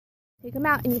Take them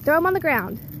out and you throw them on the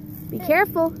ground. Be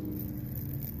careful.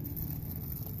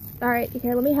 All right,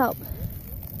 here, let me help.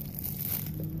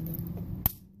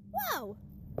 Whoa!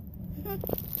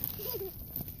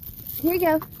 Here you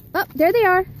go. Oh, there they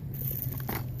are.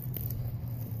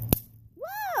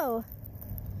 Whoa!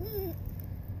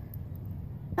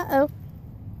 Uh-oh.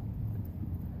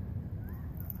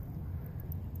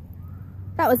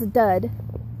 That was a dud.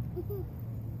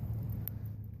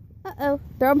 Uh-oh.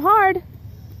 Throw them hard.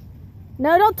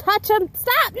 No, don't touch them.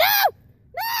 Stop! No!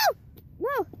 No!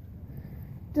 No!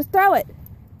 Just throw it.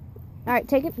 All right,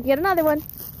 take it. Get another one.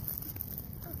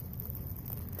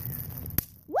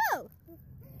 Whoa!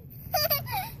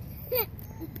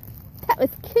 That was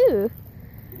cool.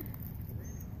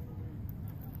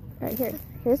 All right, here.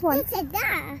 Here's one. It's a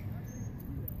dog.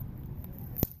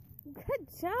 Good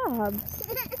job.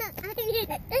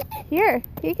 Here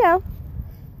you go.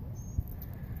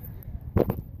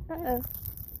 Uh-oh.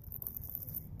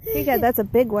 Here you go. That's a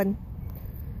big one.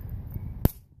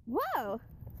 Whoa!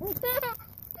 That's a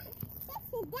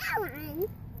that one.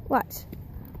 Watch.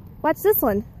 Watch this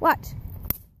one. Watch.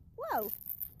 Whoa!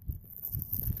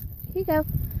 Here you go.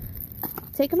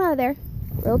 Take them out of there.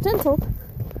 Real gentle.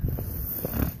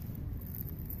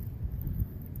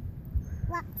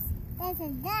 Whoops. There's a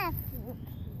dog.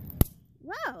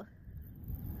 Whoa!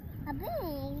 A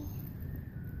bee.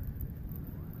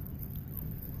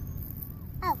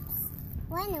 Oops.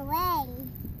 Went away.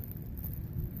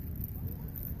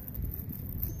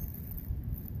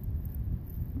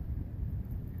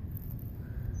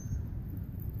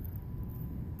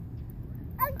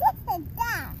 Oh, that's a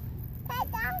dog. That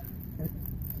dog?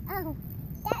 Oh,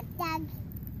 that dog.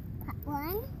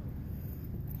 One.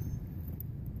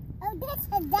 Oh, that's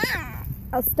a dog.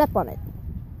 I'll step on it.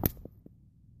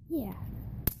 Yeah.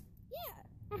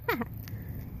 Yeah.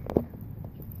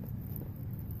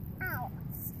 Ouch.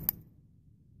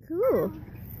 Cool.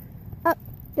 Oh,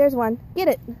 there's one. Get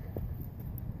it.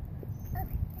 Oh,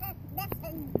 that's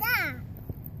a dog.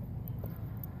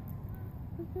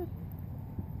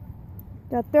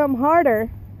 Gotta throw them harder.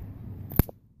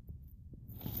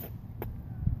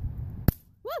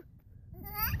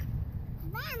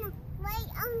 Bam! Right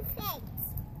on the face.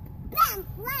 Bam!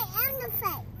 Right on the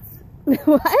face.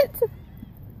 What?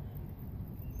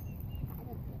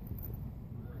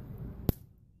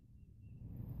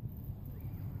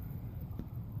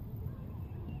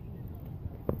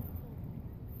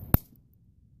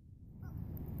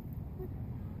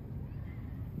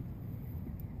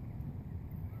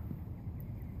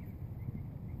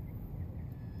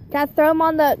 Gotta throw them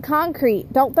on the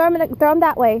concrete. Don't throw them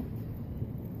that way.